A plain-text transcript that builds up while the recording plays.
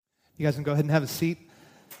You guys can go ahead and have a seat.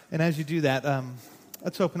 And as you do that,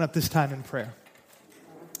 let's open up this time in prayer.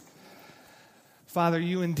 Father,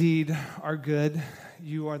 you indeed are good.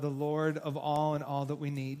 You are the Lord of all and all that we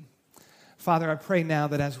need. Father, I pray now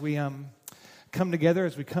that as we come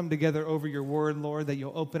together over your word, Lord, that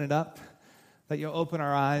you'll open it up, that you'll open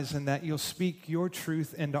our eyes, and that you'll speak your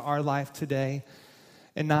truth into our life today,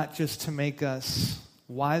 and not just to make us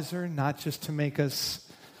wiser, not just to make us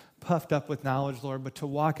puffed up with knowledge, Lord, but to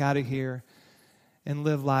walk out of here and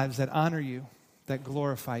live lives that honor you, that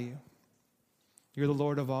glorify you. You're the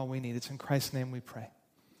Lord of all we need. It's in Christ's name we pray.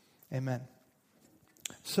 Amen.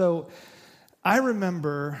 So I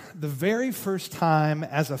remember the very first time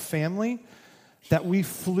as a family that we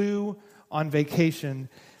flew on vacation.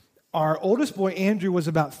 Our oldest boy, Andrew, was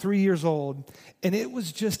about 3 years old, and it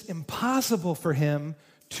was just impossible for him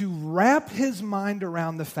to wrap his mind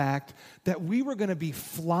around the fact that we were going to be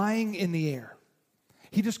flying in the air.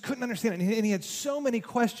 He just couldn't understand it, and he had so many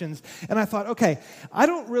questions. And I thought, okay, I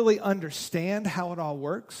don't really understand how it all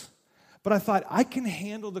works, but I thought I can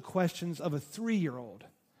handle the questions of a 3-year-old.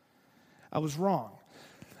 I was wrong.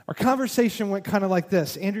 Our conversation went kind of like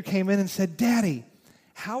this. Andrew came in and said, Daddy,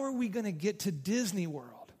 how are we going to get to Disney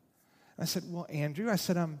World? And I said, well, Andrew,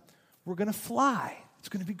 we're going to fly. It's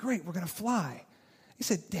going to be great. We're going to fly. He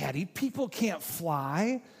said, Daddy, people can't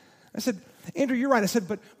fly. I said, Andrew, you're right. I said,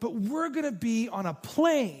 but we're going to be on a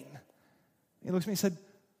plane. He looks at me and said,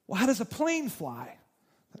 well, how does a plane fly?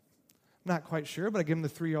 I'm not quite sure, but I gave him the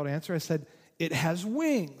 3-year-old answer. I said, it has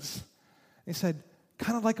wings. He said,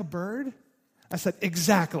 kind of like a bird? I said,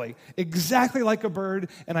 exactly like a bird,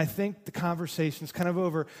 and I think the conversation's kind of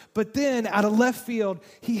over. But then, out of left field,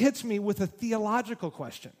 he hits me with a theological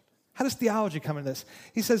question. How does theology come into this?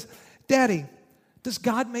 He says, Daddy, does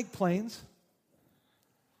God make planes?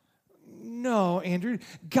 No, Andrew,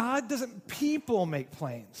 God doesn't. People make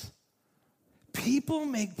planes. People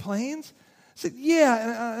make planes? I said,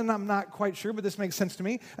 yeah, and I'm not quite sure, but this makes sense to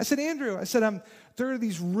me. I said, Andrew, there are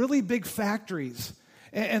these really big factories,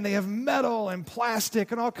 and they have metal and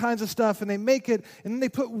plastic and all kinds of stuff, and they make it, and then they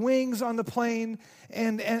put wings on the plane,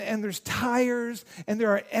 and there's tires, and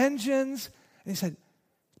there are engines. And he said,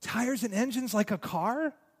 tires and engines like a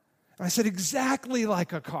car? And I said, exactly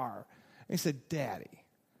like a car. And he said, Daddy,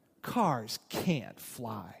 cars can't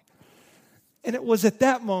fly. And it was at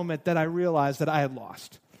that moment that I realized that I had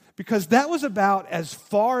lost. Because that was about as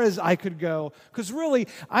far as I could go. Because really,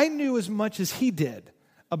 I knew as much as he did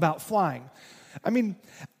about flying. I mean,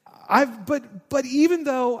 but even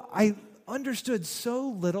though I understood so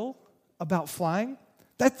little about flying,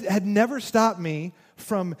 that had never stopped me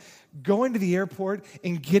from going to the airport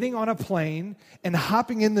and getting on a plane and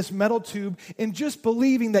hopping in this metal tube and just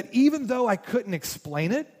believing that even though I couldn't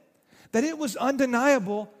explain it, that it was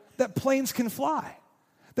undeniable that planes can fly.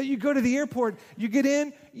 That you go to the airport, you get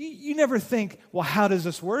in, you never think, well, how does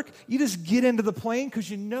this work? You just get into the plane because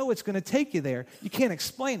you know it's going to take you there. You can't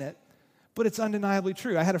explain it, but it's undeniably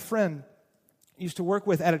true. I had a friend I used to work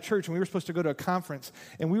with at a church, and we were supposed to go to a conference,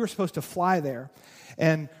 and we were supposed to fly there.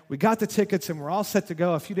 And we got the tickets, and we're all set to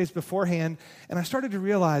go a few days beforehand, and I started to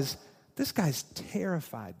realize, this guy's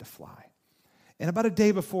terrified to fly. And about a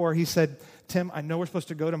day before, he said, Tim, I know we're supposed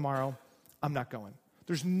to go tomorrow. I'm not going.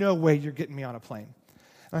 There's no way you're getting me on a plane.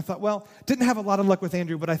 And I thought, well, didn't have a lot of luck with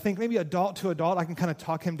Andrew, but I think maybe adult to adult, I can kind of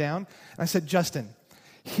talk him down. And I said, Justin,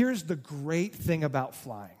 here's the great thing about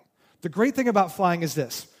flying. The great thing about flying is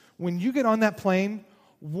this. When you get on that plane,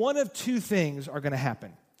 one of two things are going to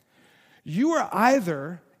happen. You are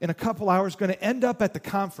either, in a couple hours, going to end up at the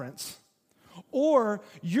conference, or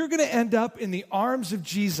you're going to end up in the arms of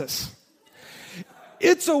Jesus.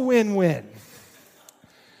 It's a win-win.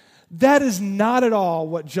 That is not at all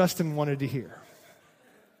what Justin wanted to hear.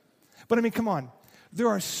 But I mean, come on. There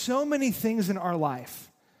are so many things in our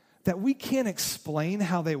life that we can't explain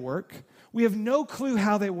how they work. We have no clue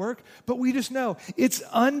how they work, but we just know it's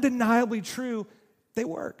undeniably true. They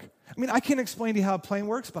work. I mean, I can't explain to you how a plane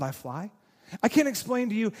works, but I fly. I can't explain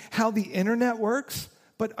to you how the internet works,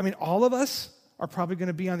 but I mean, all of us are probably going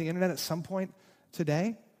to be on the internet at some point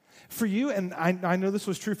today. For you, and I know this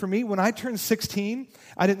was true for me, when I turned 16,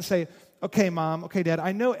 I didn't say, okay, Mom, okay, Dad,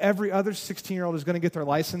 I know every other 16-year-old is going to get their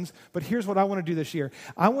license, but here's what I want to do this year.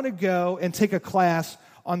 I want to go and take a class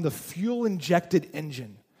on the fuel-injected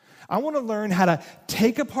engine. I want to learn how to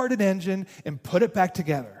take apart an engine and put it back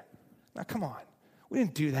together. Now, come on. We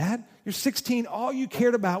didn't do that. You're 16. All you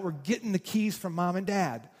cared about were getting the keys from Mom and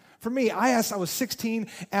Dad. For me, I was 16,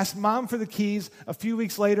 asked Mom for the keys. A few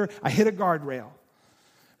weeks later, I hit a guardrail.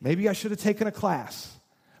 Maybe I should have taken a class.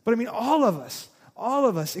 But I mean, all of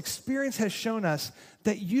us, experience has shown us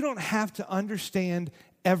that you don't have to understand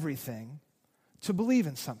everything to believe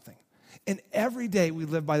in something. And every day we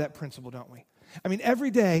live by that principle, don't we? I mean,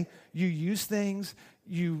 every day you use things,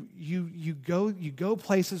 you go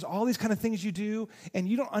places, all these kind of things you do, and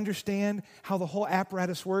you don't understand how the whole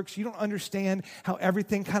apparatus works. You don't understand how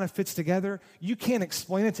everything kind of fits together. You can't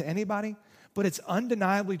explain it to anybody, but it's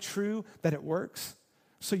undeniably true that it works,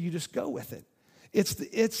 so you just go with it.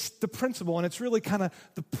 It's the principle, and it's really kind of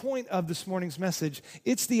the point of this morning's message.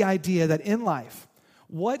 It's the idea that in life,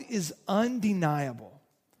 what is undeniable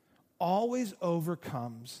always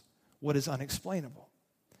overcomes what is unexplainable.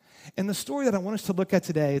 And the story that I want us to look at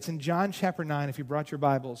today, it's in John chapter 9, if you brought your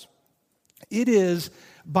Bibles. It is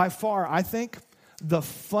by far, I think, the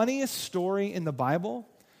funniest story in the Bible.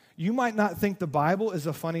 You might not think the Bible is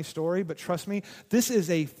a funny story, but trust me, this is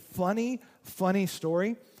a funny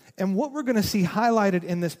story. And what we're going to see highlighted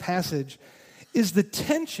in this passage is the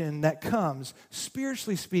tension that comes,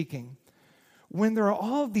 spiritually speaking, when there are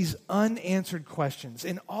all of these unanswered questions,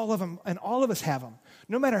 and all of us have them.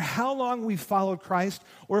 No matter how long we've followed Christ,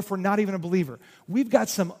 or if we're not even a believer, we've got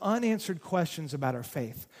some unanswered questions about our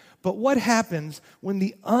faith. But what happens when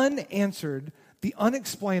the unanswered, the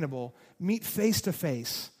unexplainable, meet face to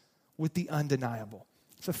face with the undeniable?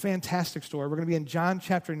 It's a fantastic story. We're going to be in John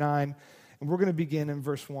chapter 9, and we're going to begin in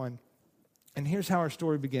verse 1. And here's how our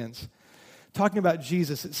story begins. Talking about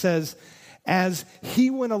Jesus, it says, as he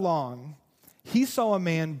went along, he saw a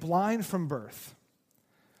man blind from birth.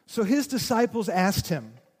 So his disciples asked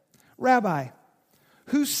him, Rabbi,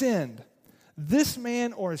 who sinned, this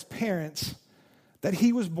man or his parents, that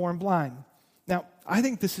he was born blind? Now, I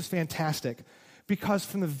think this is fantastic because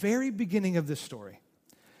from the very beginning of this story,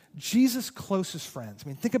 Jesus' closest friends, I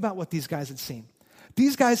mean, think about what these guys had seen.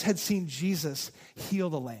 These guys had seen Jesus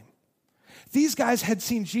heal the lame. These guys had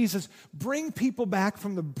seen Jesus bring people back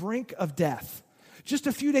from the brink of death. Just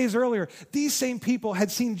a few days earlier, these same people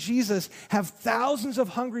had seen Jesus have thousands of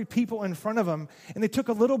hungry people in front of him, and they took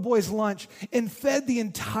a little boy's lunch and fed the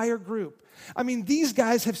entire group. I mean, these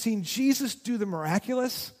guys have seen Jesus do the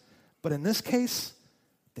miraculous, but in this case,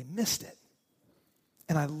 they missed it.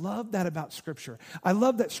 And I love that about Scripture. I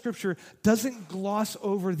love that Scripture doesn't gloss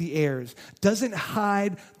over the errors, doesn't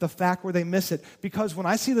hide the fact where they miss it, because when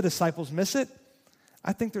I see the disciples miss it,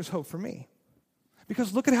 I think there's hope for me.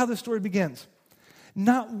 Because look at how this story begins.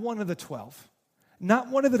 Not one of the 12, not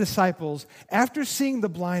one of the disciples, after seeing the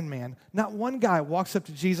blind man, not one guy walks up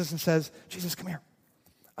to Jesus and says, Jesus, come here.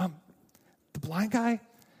 The blind guy,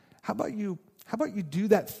 how about you do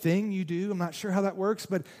that thing you do? I'm not sure how that works,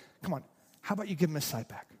 but come on, how about you give him his sight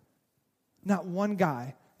back? Not one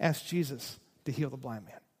guy asked Jesus to heal the blind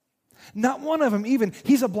man. Not one of them even,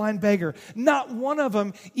 he's a blind beggar. Not one of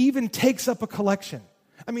them even takes up a collection.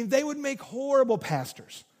 I mean, they would make horrible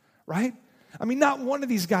pastors, right? I mean, not one of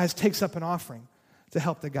these guys takes up an offering to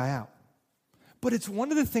help the guy out. But it's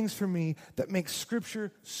one of the things for me that makes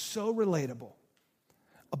Scripture so relatable.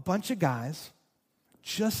 A bunch of guys,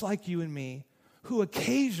 just like you and me, who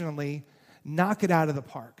occasionally knock it out of the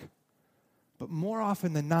park. But more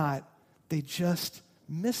often than not, they just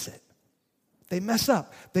miss it. They mess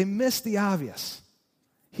up. They miss the obvious.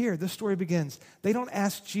 Here, this story begins. They don't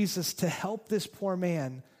ask Jesus to help this poor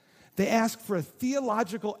man. They ask for a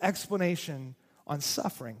theological explanation on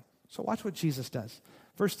suffering. So watch what Jesus does.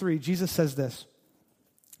 Verse 3, Jesus says this.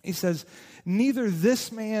 He says, neither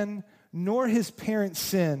this man nor his parents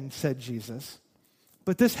sinned, said Jesus.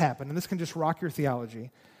 But this happened, and this can just rock your theology.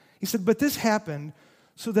 He said, but this happened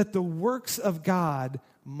so that the works of God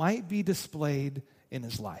might be displayed in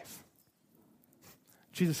his life.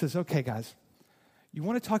 Jesus says, okay, guys, you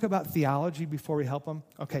want to talk about theology before we help them?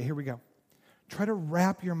 Okay, here we go. Try to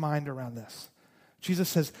wrap your mind around this. Jesus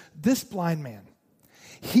says, this blind man,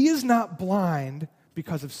 he is not blind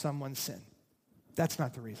because of someone's sin. That's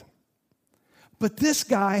not the reason. But this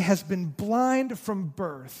guy has been blind from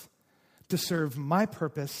birth to serve my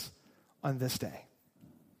purpose on this day.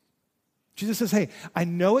 Jesus says, hey, I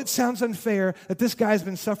know it sounds unfair that this guy's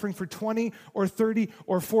been suffering for 20 or 30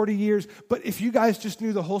 or 40 years, but if you guys just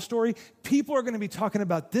knew the whole story, people are going to be talking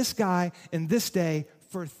about this guy and this day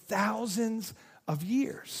for thousands of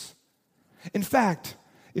years. In fact,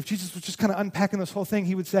 if Jesus was just kind of unpacking this whole thing,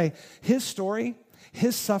 he would say, his story,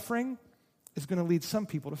 his suffering is going to lead some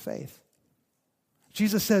people to faith.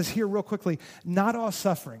 Jesus says here real quickly, not all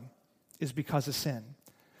suffering is because of sin.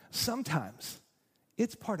 Sometimes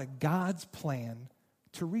it's part of God's plan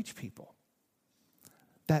to reach people.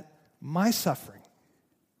 That my suffering,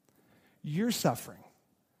 your suffering,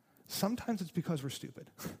 sometimes it's because we're stupid.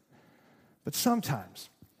 But sometimes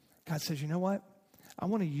God says, you know what? I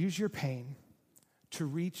want to use your pain to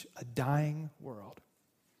reach a dying world.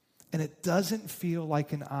 and it doesn't feel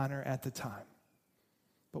like an honor at the time.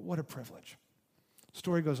 But what a privilege. The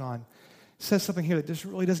story goes on. It says something here that just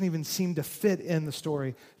really doesn't even seem to fit in the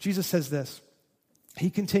story. Jesus says this. He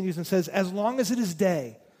continues and says, as long as it is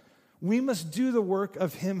day, we must do the work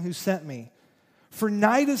of him who sent me. For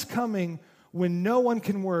night is coming when no one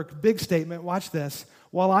can work. Big statement, watch this.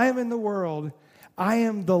 While I am in the world, I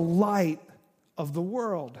am the light of the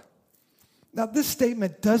world. Now, this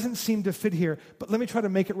statement doesn't seem to fit here, but let me try to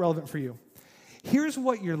make it relevant for you. Here's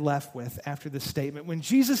what you're left with after this statement. When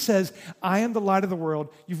Jesus says, I am the light of the world,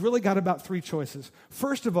 you've really got about three choices.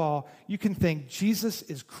 First of all, you can think Jesus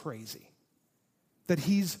is crazy, that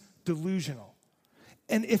he's delusional.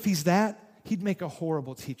 And if he's that, he'd make a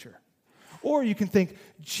horrible teacher. Or you can think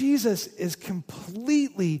Jesus is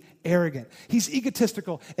completely arrogant. He's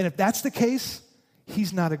egotistical. And if that's the case,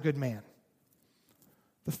 he's not a good man.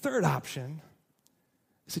 The third option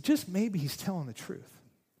is that just maybe he's telling the truth.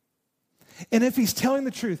 And if he's telling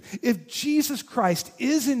the truth, if Jesus Christ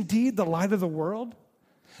is indeed the light of the world,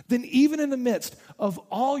 then even in the midst of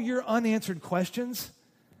all your unanswered questions,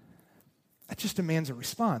 that just demands a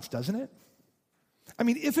response, doesn't it? I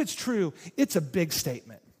mean, if it's true, it's a big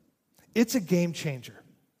statement. It's a game changer.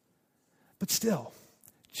 But still,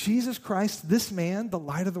 Jesus Christ, this man, the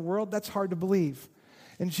light of the world, that's hard to believe.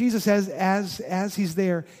 And Jesus, as he's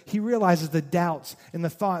there, he realizes the doubts and the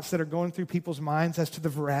thoughts that are going through people's minds as to the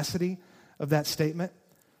veracity of that statement.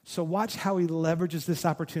 So watch how he leverages this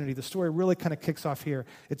opportunity. The story really kind of kicks off here.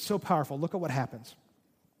 It's so powerful. Look at what happens.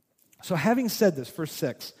 So having said this, verse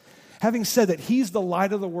 6, having said that he's the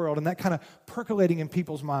light of the world and that kind of percolating in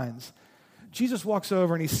people's minds, Jesus walks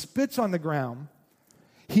over and he spits on the ground.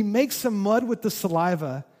 He makes some mud with the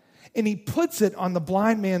saliva and he puts it on the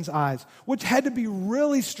blind man's eyes, which had to be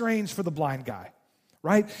really strange for the blind guy,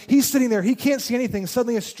 right? He's sitting there. He can't see anything.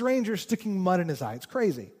 Suddenly a stranger sticking mud in his eye. It's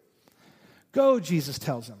crazy. Go, Jesus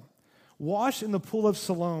tells him. Wash in the pool of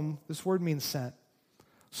Siloam. This word means sent.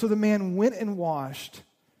 So the man went and washed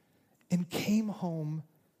and came home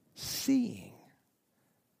seeing.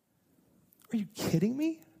 Are you kidding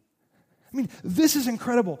me? I mean, this is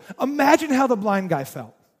incredible. Imagine how the blind guy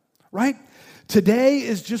felt, right? Today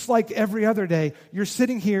is just like every other day. You're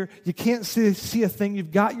sitting here, you can't see a thing.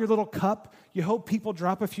 You've got your little cup. You hope people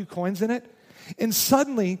drop a few coins in it. And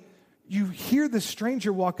suddenly, you hear this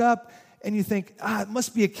stranger walk up, and you think, it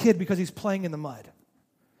must be a kid because he's playing in the mud.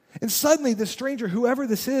 And suddenly, the stranger, whoever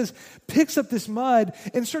this is, picks up this mud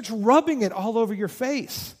and starts rubbing it all over your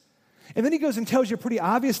face. And then he goes and tells you a pretty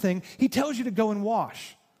obvious thing. He tells you to go and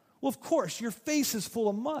wash. Well, of course, your face is full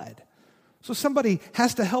of mud. So somebody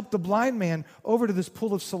has to help the blind man over to this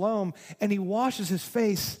pool of Siloam, and he washes his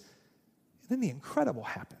face. And then the incredible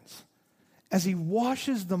happens. As he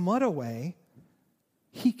washes the mud away,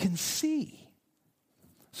 he can see.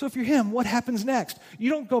 So if you're him, what happens next? You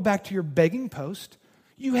don't go back to your begging post.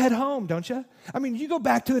 You head home, don't you? I mean, you go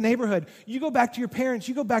back to the neighborhood. You go back to your parents.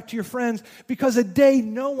 You go back to your friends, because a day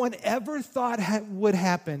no one ever thought would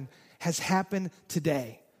happen has happened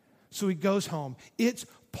today. So he goes home. It's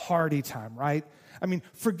party time, right? I mean,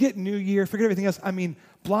 forget New Year, forget everything else. I mean,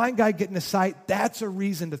 blind guy getting a sight, that's a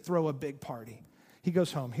reason to throw a big party. He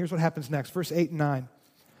goes home. Here's what happens next, verse 8 and 9.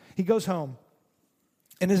 He goes home,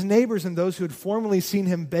 and his neighbors and those who had formerly seen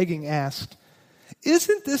him begging asked,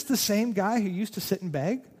 "Isn't this the same guy who used to sit and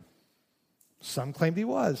beg?" Some claimed he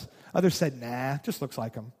was. Others said, "Nah, just looks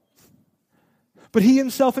like him." But he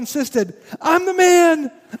himself insisted, "I'm the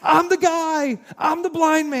man. I'm the guy. I'm the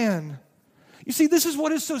blind man." You see, this is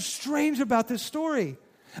what is so strange about this story.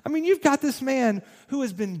 I mean, you've got this man who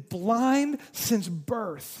has been blind since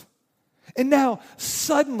birth. And now,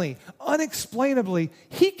 suddenly, unexplainably,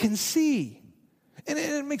 he can see. And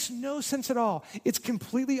it makes no sense at all. It's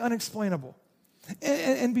completely unexplainable.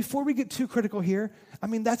 And before we get too critical here, I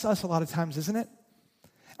mean, that's us a lot of times, isn't it?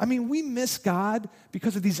 I mean, we miss God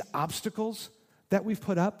because of these obstacles that we've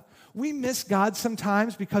put up. We miss God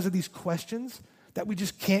sometimes because of these questions that we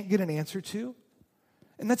just can't get an answer to.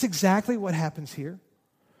 And that's exactly what happens here.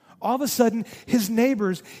 All of a sudden, his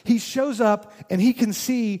neighbors, he shows up and he can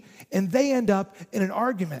see, and they end up in an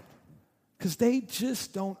argument because they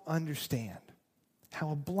just don't understand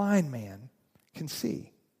how a blind man can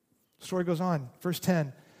see. The story goes on, verse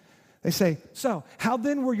 10. They say, "So, how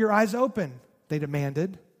then were your eyes open?" They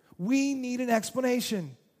demanded. "We need an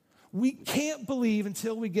explanation. We can't believe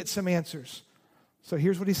until we get some answers." So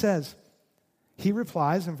here's what he says. He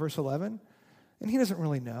replies in verse 11, and he doesn't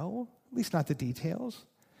really know, at least not the details.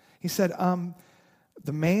 He said,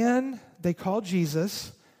 the man they called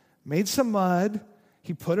Jesus made some mud.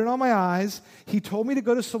 He put it on my eyes. He told me to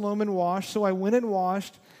go to Siloam and wash, so I went and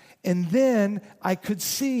washed, and then I could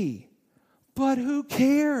see. But who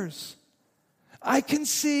cares? I can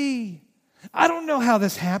see. I don't know how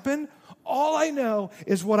this happened. All I know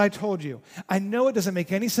is what I told you. I know it doesn't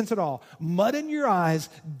make any sense at all. Mud in your eyes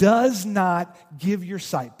does not give your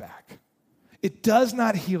sight back. It does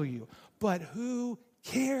not heal you. But who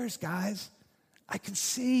cares, guys? I can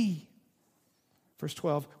see. Verse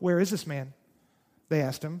 12, where is this man? They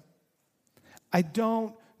asked him. I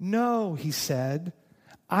don't know, he said.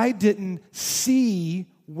 I didn't see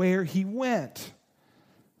where he went.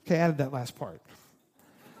 Okay, I added that last part.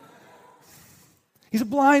 He's a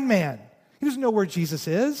blind man. He doesn't know where Jesus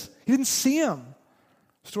is. He didn't see him.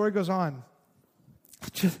 The story goes on.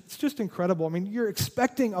 It's just incredible. I mean, you're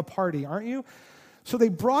expecting a party, aren't you? So they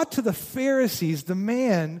brought to the Pharisees the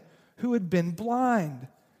man who had been blind.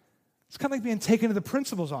 It's kind of like being taken to the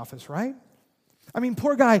principal's office, right? I mean,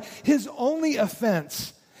 poor guy, his only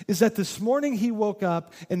offense is that this morning he woke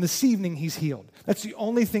up and this evening he's healed. That's the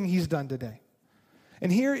only thing he's done today.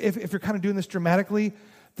 And here, if you're kind of doing this dramatically,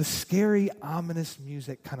 the scary, ominous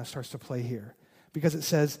music kind of starts to play here. Because it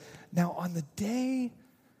says, now on the day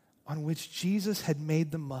on which Jesus had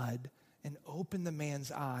made the mud and opened the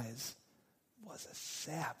man's eyes was a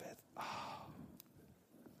Sabbath. Oh,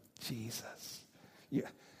 Jesus.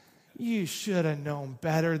 You should have known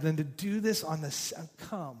better than to do this on the Sabbath.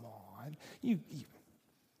 Come on. You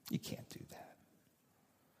can't do that.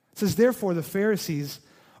 It says, therefore, the Pharisees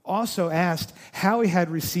also asked how he had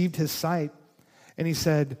received his sight. And he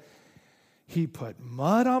said, he put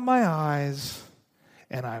mud on my eyes,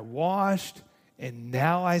 and I washed, and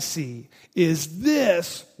now I see. Is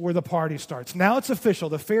this where the party starts? Now it's official.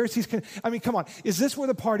 The Pharisees come on. Is this where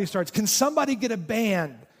the party starts? Can somebody get a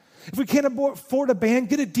band? If we can't afford a band,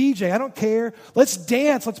 get a DJ. I don't care. Let's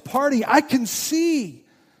dance. Let's party. I can see.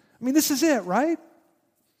 I mean, this is it, right?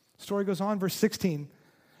 The story goes on, verse 16.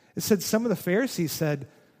 It said, some of the Pharisees said,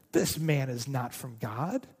 this man is not from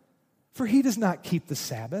God, for he does not keep the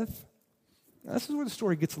Sabbath. Now, this is where the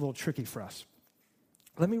story gets a little tricky for us.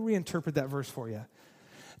 Let me reinterpret that verse for you.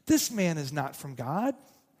 This man is not from God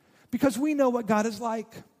because we know what God is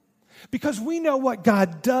like. Because we know what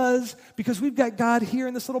God does, because we've got God here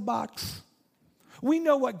in this little box. We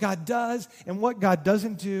know what God does and what God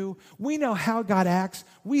doesn't do. We know how God acts.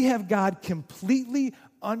 We have God completely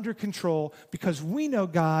under control because we know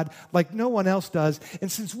God like no one else does. And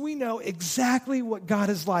since we know exactly what God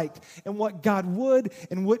is like and what God would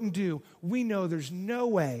and wouldn't do, we know there's no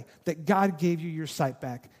way that God gave you your sight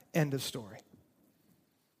back. End of story.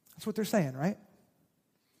 That's what they're saying, right?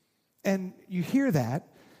 And you hear that,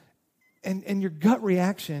 and your gut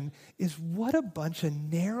reaction is, what a bunch of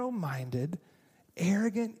narrow-minded,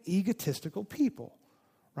 arrogant, egotistical people,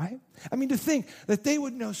 right? I mean, to think that they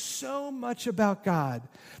would know so much about God,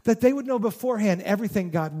 that they would know beforehand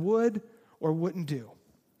everything God would or wouldn't do.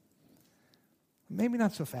 Maybe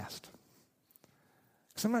not so fast.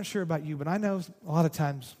 Because I'm not sure about you, but I know a lot of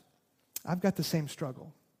times I've got the same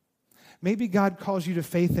struggle. Maybe God calls you to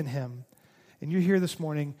faith in him, and you're here this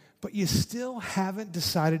morning, but you still haven't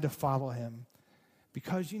decided to follow him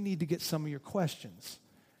because you need to get some of your questions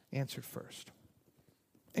answered first.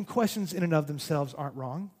 And questions in and of themselves aren't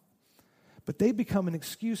wrong, but they become an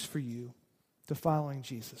excuse for you to following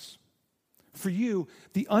Jesus. For you,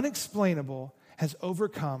 the unexplainable has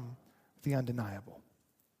overcome the undeniable.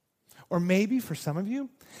 Or maybe for some of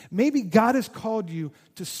you, maybe God has called you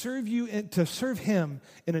to serve him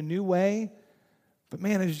in a new way. But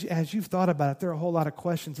man, as you've thought about it, there are a whole lot of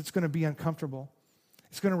questions. It's going to be uncomfortable.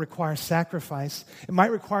 It's going to require sacrifice. It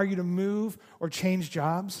might require you to move or change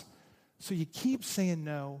jobs. So you keep saying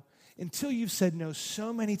no until you've said no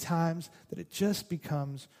so many times that it just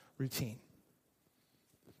becomes routine.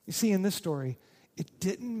 You see, in this story, it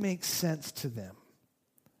didn't make sense to them.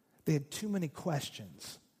 They had too many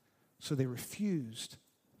questions, so they refused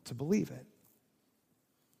to believe it.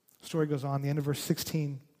 The story goes on, the end of verse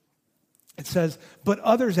 16. It says, but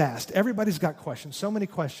others asked. Everybody's got questions, so many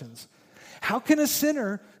questions. How can a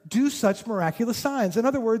sinner do such miraculous signs? In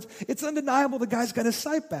other words, it's undeniable the guy's got his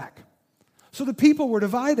sight back. So the people were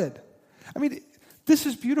divided. I mean, this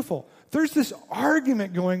is beautiful. There's this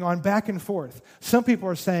argument going on back and forth. Some people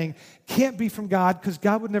are saying, can't be from God because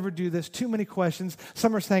God would never do this. Too many questions.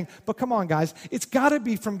 Some are saying, but come on, guys, it's got to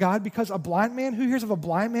be from God because a blind man, who hears of a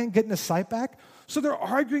blind man getting his sight back? So they're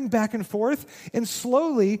arguing back and forth, and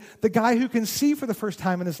slowly, the guy who can see for the first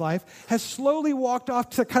time in his life has slowly walked off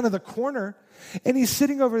to kind of the corner, and he's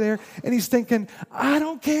sitting over there, and he's thinking, I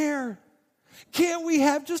don't care. Can't we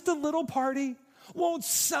have just a little party? Won't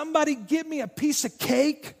somebody give me a piece of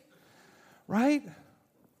cake? Right?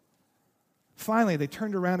 Finally, they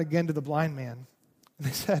turned around again to the blind man, And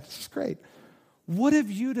they said, this is great. What have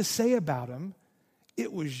you to say about him?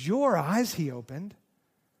 It was your eyes he opened.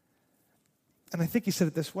 And I think he said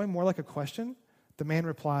it this way, more like a question. The man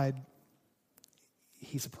replied,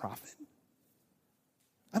 he's a prophet.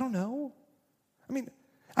 I don't know. I mean,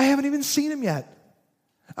 I haven't even seen him yet.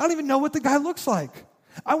 I don't even know what the guy looks like.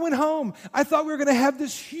 I went home. I thought we were going to have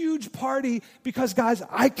this huge party because, guys,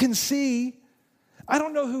 I can see. I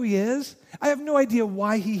don't know who he is. I have no idea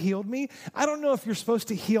why he healed me. I don't know if you're supposed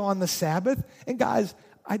to heal on the Sabbath. And guys,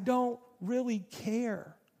 I don't really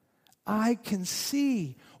care. I can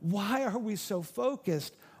see. Why are we so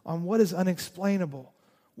focused on what is unexplainable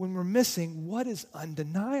when we're missing what is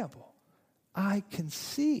undeniable? I can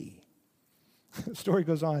see. The story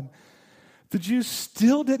goes on. The Jews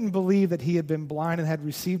still didn't believe that he had been blind and had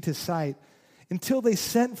received his sight until they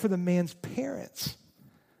sent for the man's parents.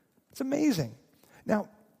 It's amazing. Now,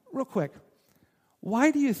 real quick,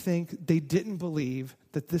 why do you think they didn't believe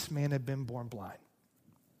that this man had been born blind?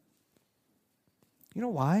 You know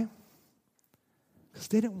why? Because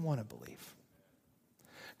they didn't want to believe.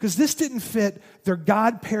 Because this didn't fit their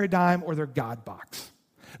God paradigm or their God box.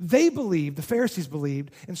 They believed, the Pharisees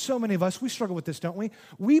believed, and so many of us, we struggle with this, don't we?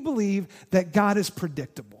 We believe that God is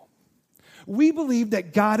predictable. We believe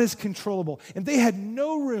that God is controllable. And they had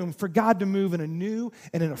no room for God to move in a new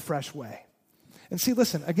and in a fresh way. And see,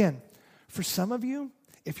 listen, again, for some of you,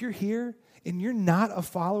 if you're here and you're not a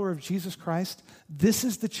follower of Jesus Christ, this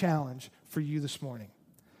is the challenge for you this morning.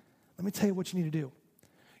 Let me tell you what you need to do.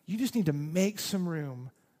 You just need to make some room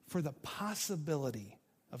for the possibility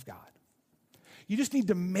of God. You just need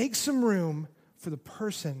to make some room for the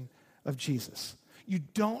person of Jesus. You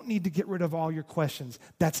don't need to get rid of all your questions.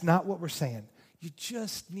 That's not what we're saying. You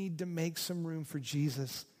just need to make some room for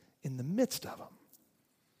Jesus in the midst of them.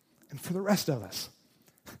 And for the rest of us,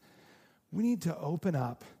 we need to open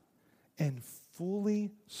up and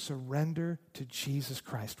fully surrender to Jesus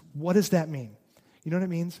Christ. What does that mean? You know what it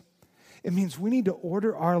means? It means we need to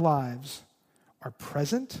order our lives, our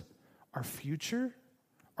present, our future,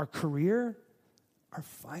 our career, our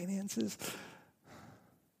finances,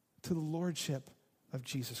 to the lordship of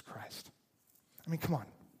Jesus Christ. I mean, come on.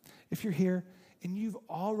 If you're here and you've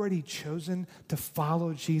already chosen to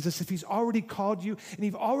follow Jesus, if he's already called you and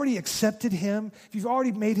you've already accepted him, if you've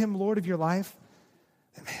already made him Lord of your life,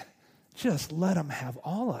 then man, just let him have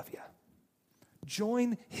all of you.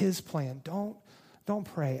 Join his plan. Don't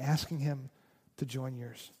pray asking him to join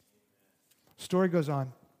yours. Story goes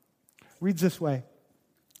on. Reads this way.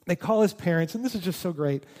 They call his parents, and this is just so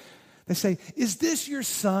great. They say, "Is this your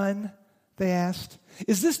son?" They asked.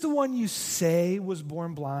 "Is this the one you say was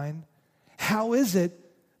born blind? How is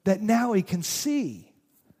it that now he can see?"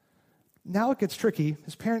 Now it gets tricky.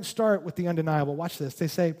 His parents start with the undeniable. Watch this. They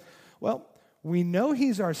say, "Well, we know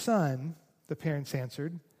he's our son," the parents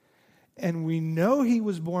answered, "and we know he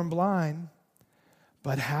was born blind,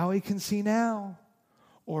 but how he can see now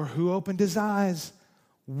or who opened his eyes,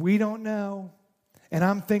 we don't know." And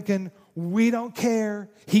I'm thinking, we don't care.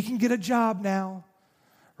 He can get a job now,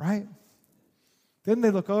 right? Then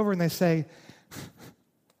they look over and they say,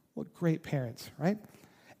 what great parents, right?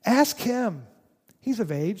 Ask him. He's of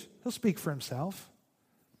age. He'll speak for himself.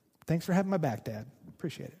 Thanks for having my back, Dad.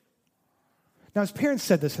 Appreciate it. Now, his parents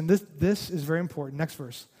said this, and this is very important. Next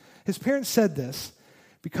verse. His parents said this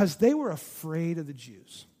because they were afraid of the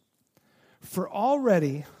Jews. For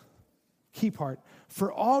already, key part,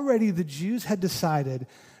 for already the Jews had decided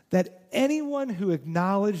that anyone who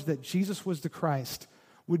acknowledged that Jesus was the Christ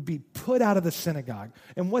would be put out of the synagogue.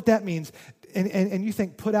 And what that means, and you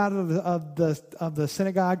think put out of the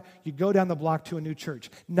synagogue, you go down the block to a new church.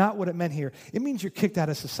 Not what it meant here. It means you're kicked out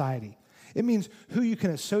of society. It means who you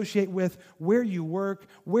can associate with, where you work,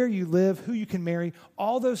 where you live, who you can marry.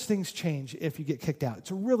 All those things change if you get kicked out.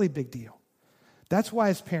 It's a really big deal. That's why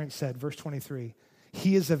his parents said, verse 23,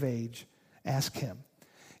 he is of age, ask him.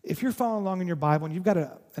 If you're following along in your Bible and you've got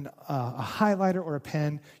a highlighter or a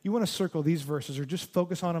pen, you want to circle these verses or just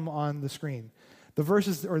focus on them on the screen. The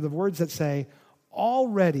verses or the words that say,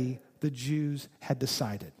 already the Jews had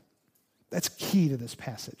decided. That's key to this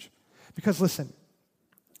passage. Because listen,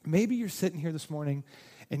 maybe you're sitting here this morning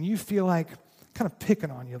and you feel like kind of picking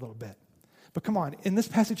on you a little bit. But come on, in this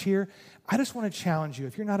passage here, I just want to challenge you.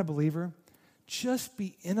 If you're not a believer, just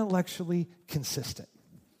be intellectually consistent.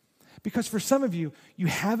 Because for some of you,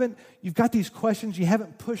 you've got these questions, you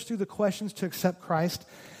haven't pushed through the questions to accept Christ.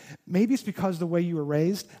 Maybe it's because of the way you were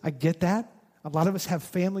raised. I get that. A lot of us have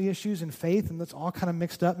family issues and faith, and that's all kind of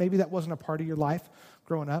mixed up. Maybe that wasn't a part of your life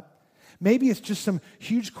growing up. Maybe it's just some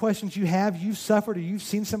huge questions you've suffered, or you've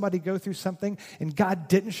seen somebody go through something, and God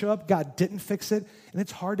didn't show up, God didn't fix it, and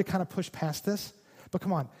it's hard to kind of push past this. But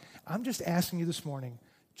come on, I'm just asking you this morning,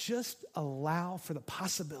 just allow for the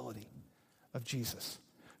possibility of Jesus.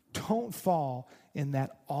 Don't fall in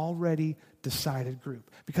that already decided group.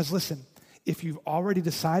 Because listen, if you've already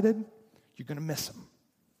decided, you're going to miss him.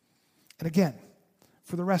 And again,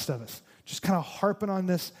 for the rest of us, just kind of harping on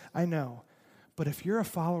this, I know. But if you're a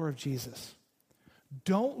follower of Jesus,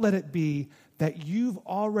 don't let it be that you've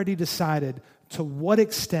already decided to what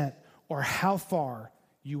extent or how far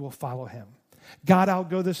you will follow him. God, I'll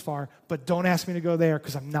go this far, but don't ask me to go there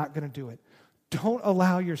because I'm not going to do it. Don't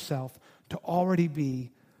allow yourself to already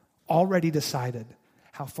decided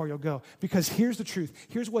how far you'll go. Because here's the truth.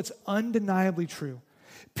 Here's what's undeniably true.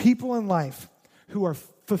 People in life who are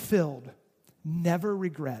fulfilled never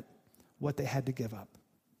regret what they had to give up.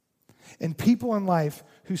 And people in life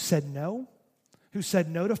who said no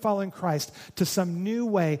to following Christ, to some new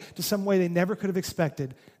way, to some way they never could have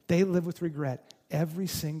expected, they live with regret every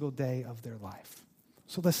single day of their life.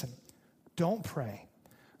 So listen, don't pray,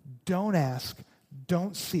 don't ask,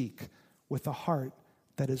 don't seek with a heart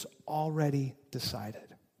that is already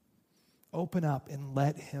decided. Open up and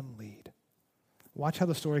let him lead. Watch how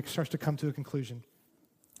the story starts to come to a conclusion.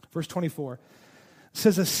 Verse 24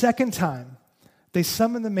 says, a second time they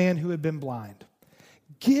summoned the man who had been blind.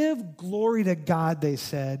 Give glory to God, they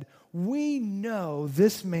said. We know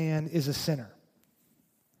this man is a sinner.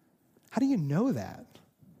 How do you know that?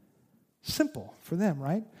 Simple for them,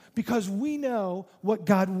 right? Because we know what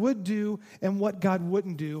God would do and what God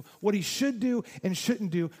wouldn't do, what he should do and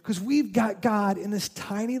shouldn't do, because we've got God in this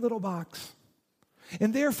tiny little box.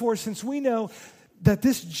 And therefore, since we know that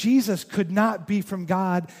this Jesus could not be from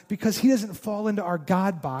God because he doesn't fall into our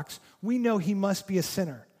God box, we know he must be a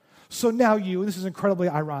sinner. So now you, and this is incredibly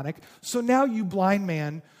ironic, so now you blind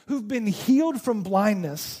man who've been healed from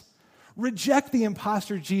blindness, reject the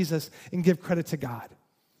imposter Jesus and give credit to God.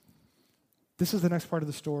 This is the next part of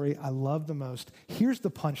the story I love the most. Here's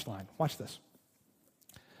the punchline. Watch this.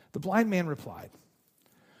 The blind man replied,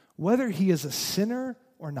 whether he is a sinner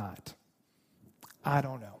or not, I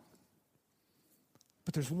don't know.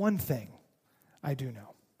 But there's one thing I do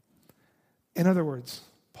know. In other words,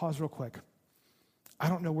 pause real quick. I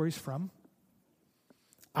don't know where he's from.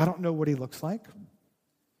 I don't know what he looks like.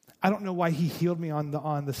 I don't know why he healed me on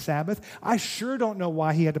the Sabbath. I sure don't know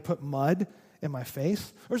why he had to put mud in my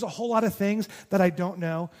face. There's a whole lot of things that I don't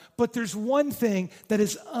know. But there's one thing that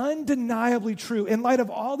is undeniably true. In light of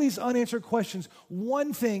all these unanswered questions,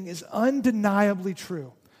 one thing is undeniably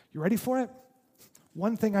true. You ready for it?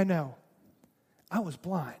 One thing I know. I was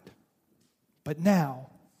blind, but now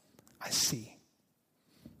I see.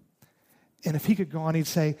 And if he could go on, he'd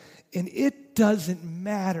say, and it doesn't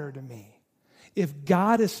matter to me if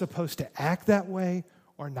God is supposed to act that way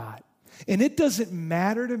or not. And it doesn't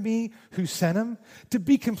matter to me who sent him. To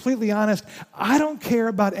be completely honest, I don't care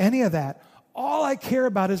about any of that. All I care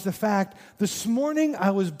about is the fact this morning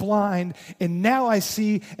I was blind and now I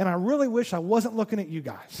see, and I really wish I wasn't looking at you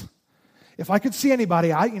guys. If I could see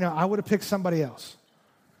anybody, I would have picked somebody else.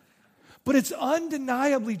 But it's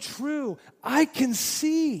undeniably true. I can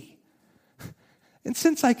see. And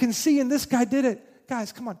since I can see, and this guy did it,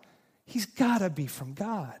 guys, come on, he's got to be from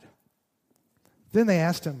God. Then they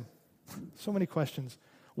asked him so many questions.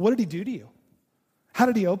 What did he do to you? How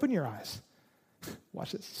did he open your eyes?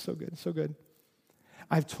 Watch this, so good, so good.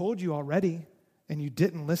 I've told you already, and you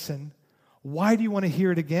didn't listen. Why do you want to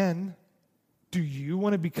hear it again? Do you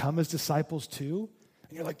want to become his disciples too?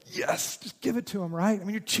 And you're like, yes, just give it to him, right? I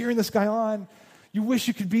mean, you're cheering this guy on. You wish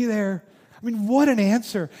you could be there. I mean, what an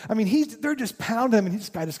answer. I mean, they're just pounding him, and this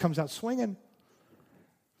guy just comes out swinging.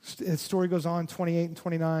 The story goes on, 28 and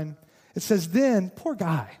 29. It says, then, poor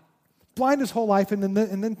guy, blind his whole life, and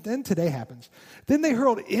then today happens. Then they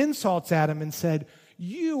hurled insults at him and said,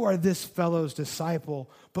 you are this fellow's disciple,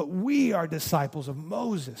 but we are disciples of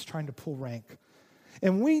Moses, trying to pull rank.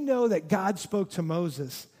 And we know that God spoke to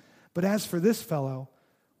Moses, but as for this fellow,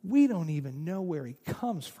 we don't even know where he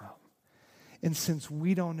comes from. And since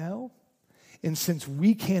we don't know, and since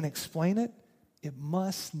we can't explain it, it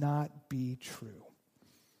must not be true.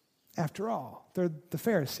 After all, they're the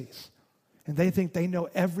Pharisees, and they think they know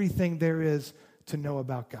everything there is to know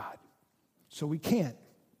about God. So we can't,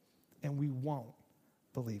 and we won't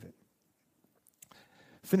believe it.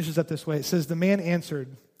 Finishes up this way. It says, the man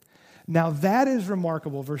answered, now that is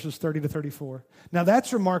remarkable, verses 30 to 34. Now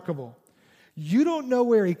that's remarkable. You don't know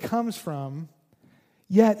where he comes from,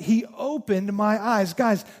 yet he opened my eyes.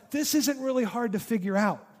 Guys, this isn't really hard to figure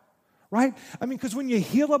out, right? I mean, because when you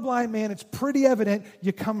heal a blind man, it's pretty evident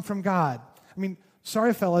you come from God. I mean,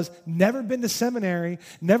 Sorry, fellas, never been to seminary,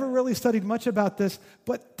 never really studied much about this,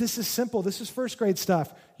 but this is simple. This is first grade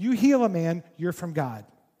stuff. You heal a man, you're from God.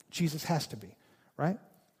 Jesus has to be, right?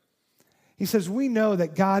 He says, we know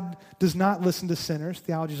that God does not listen to sinners.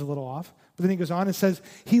 Theology is a little off. But then he goes on and says,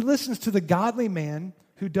 he listens to the godly man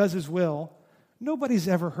who does his will. Nobody's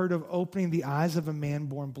ever heard of opening the eyes of a man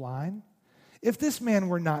born blind. If this man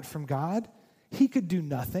were not from God, he could do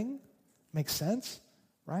nothing. Makes sense,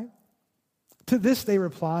 right? To this they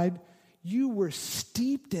replied, you were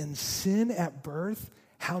steeped in sin at birth.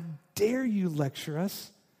 How dare you lecture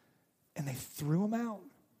us? And they threw him out.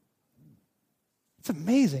 It's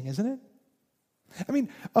amazing, isn't it? I mean,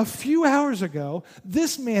 a few hours ago,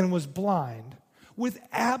 this man was blind with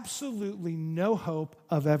absolutely no hope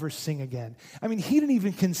of ever seeing again. I mean, he didn't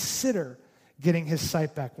even consider getting his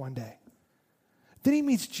sight back one day. Then he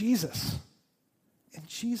meets Jesus, and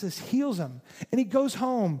Jesus heals him, and he goes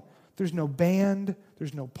home. There's no band,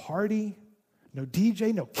 there's no party, no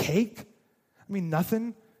DJ, no cake. I mean,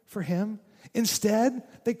 nothing for him. Instead,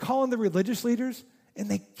 they call in the religious leaders, and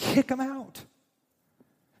they kick him out.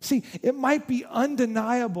 See, it might be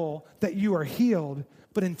undeniable that you are healed,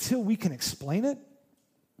 but until we can explain it,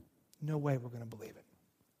 no way we're going to believe it.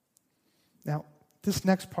 Now, this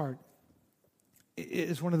next part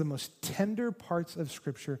is one of the most tender parts of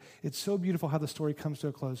Scripture. It's so beautiful how the story comes to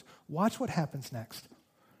a close. Watch what happens next.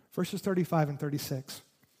 Verses 35 and 36.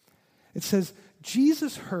 It says,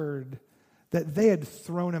 Jesus heard that they had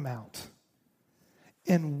thrown him out,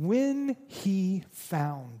 and when he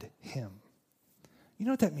found him. You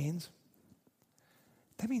know what that means?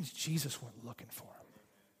 That means Jesus went looking for him.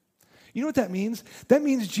 You know what that means? That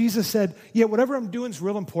means Jesus said, yeah, whatever I'm doing is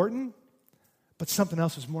real important, but something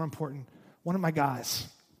else is more important. One of my guys,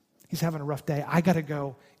 he's having a rough day. I got to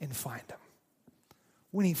go and find him.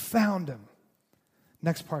 When he found him,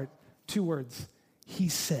 next part, 2 words, he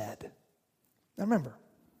said. Now remember,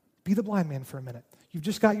 be the blind man for a minute. You've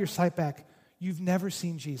just got your sight back. You've never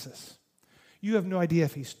seen Jesus. You have no idea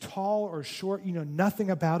if he's tall or short. You know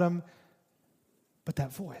nothing about him. But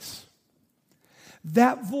that voice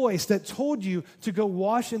that told you to go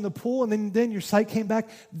wash in the pool and then your sight came back,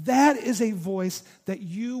 that is a voice that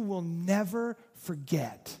you will never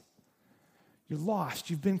forget. You're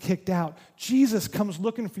lost. You've been kicked out. Jesus comes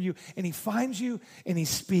looking for you, and he finds you, and he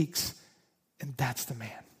speaks, and that's the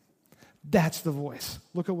man. That's the voice.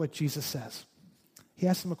 Look at what Jesus says. He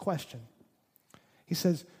asks him a question. He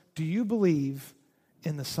says, do you believe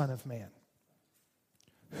in the Son of Man?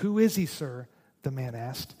 Who is he, sir? The man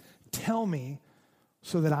asked. Tell me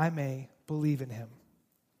so that I may believe in him.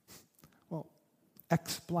 Well,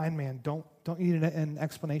 ex-blind man, don't you need an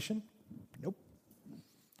explanation? Nope.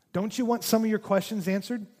 Don't you want some of your questions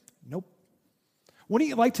answered? Nope. Wouldn't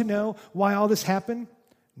you like to know why all this happened?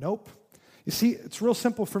 Nope. You see, it's real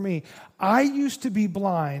simple for me. I used to be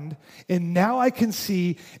blind, and now I can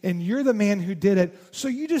see, and you're the man who did it. So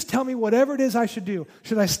you just tell me whatever it is I should do.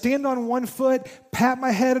 Should I stand on one foot, pat my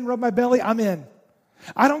head, and rub my belly? I'm in.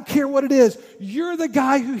 I don't care what it is. You're the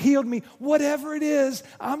guy who healed me. Whatever it is,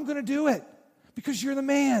 I'm going to do it because you're the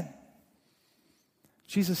man.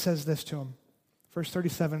 Jesus says this to him, verse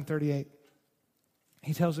 37 and 38.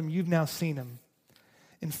 He tells him, you've now seen him.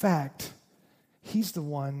 In fact, he's the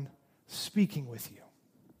one speaking with you.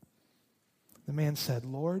 The man said,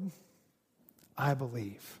 Lord, I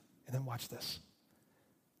believe. And then watch this.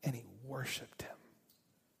 And he worshiped him.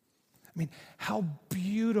 I mean, how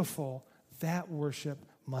beautiful that worship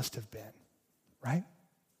must have been, right?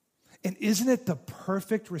 And isn't it the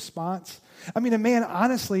perfect response? I mean, a man,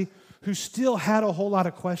 honestly, who still had a whole lot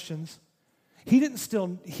of questions. He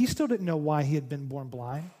still didn't know why he had been born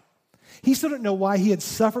blind. He still didn't know why he had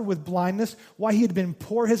suffered with blindness, why he had been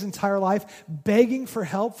poor his entire life, begging for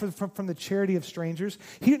help from the charity of strangers.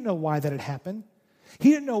 He didn't know why that had happened. He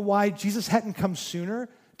didn't know why Jesus hadn't come sooner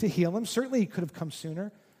to heal him. Certainly he could have come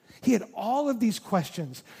sooner. He had all of these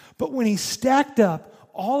questions. But when he stacked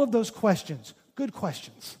up all of those questions, good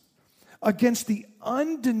questions, against the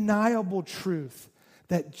undeniable truth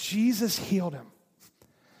that Jesus healed him,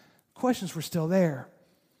 questions were still there,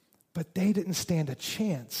 but they didn't stand a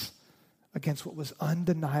chance against what was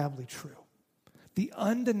undeniably true. The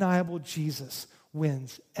undeniable Jesus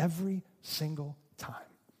wins every single time.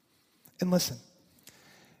 And listen,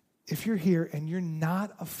 if you're here and you're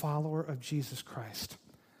not a follower of Jesus Christ,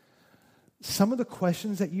 some of the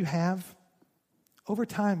questions that you have, over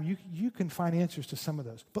time, you can find answers to some of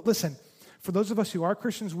those. But listen, for those of us who are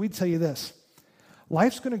Christians, we'd tell you this.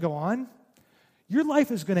 Life's going to go on. Your life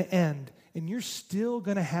is going to end, and you're still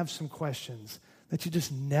going to have some questions that you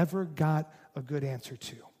just never got a good answer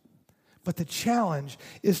to. But the challenge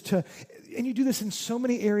is to, and you do this in so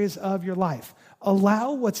many areas of your life,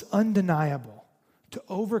 allow what's undeniable to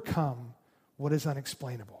overcome what is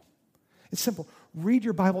unexplainable. It's simple. Read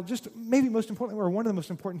your Bible. Just maybe most importantly, or one of the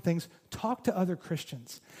most important things, talk to other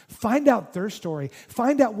Christians. Find out their story.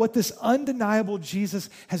 Find out what this undeniable Jesus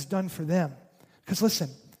has done for them. Because listen,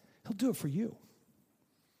 he'll do it for you.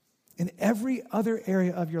 In every other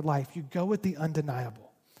area of your life, you go with the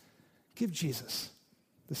undeniable. Give Jesus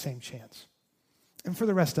the same chance. And for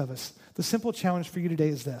the rest of us, the simple challenge for you today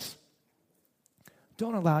is this.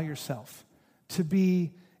 Don't allow yourself to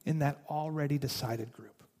be in that already decided group.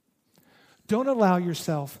 Don't allow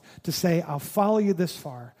yourself to say, I'll follow you this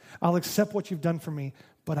far. I'll accept what you've done for me,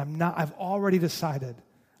 but I've already decided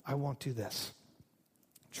I won't do this.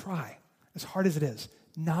 Try, as hard as it is,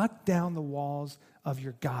 knock down the walls of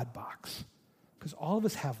your God box, because all of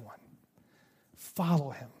us have one. Follow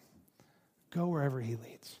him. Go wherever he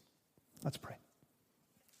leads. Let's pray.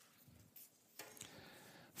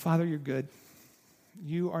 Father, you're good.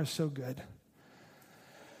 You are so good.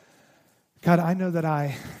 God, I know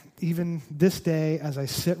that even this day, as I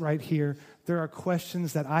sit right here, there are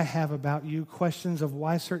questions that I have about you, questions of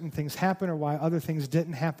why certain things happen or why other things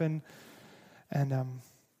didn't happen. And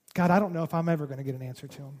God, I don't know if I'm ever going to get an answer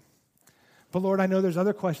to them. But Lord, I know there's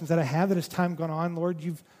other questions that I have that as time gone on, Lord,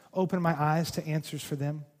 you've opened my eyes to answers for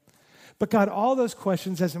them. But God, all those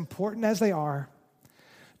questions, as important as they are,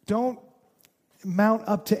 don't mount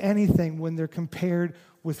up to anything when they're compared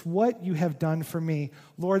with what you have done for me.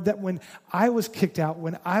 Lord, that when I was kicked out,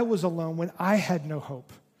 when I was alone, when I had no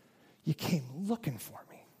hope, you came looking for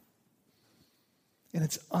me. And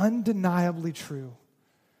it's undeniably true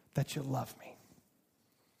that you love me.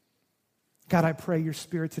 God, I pray your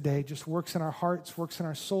Spirit today just works in our hearts, works in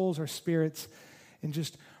our souls, our spirits, and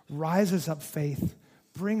just rises up faith,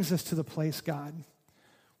 brings us to the place, God,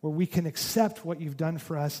 where we can accept what you've done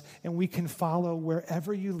for us and we can follow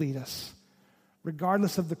wherever you lead us,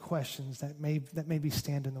 regardless of the questions that maybe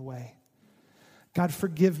stand in the way. God,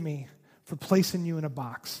 forgive me for placing you in a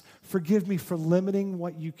box. Forgive me for limiting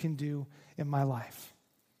what you can do in my life.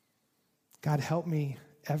 God, help me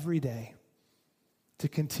every day to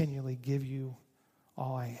continually give you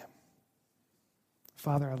all I am.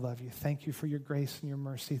 Father, I love you. Thank you for your grace and your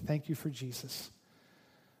mercy. Thank you for Jesus.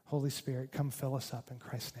 Holy Spirit, come fill us up in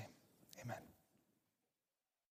Christ's name.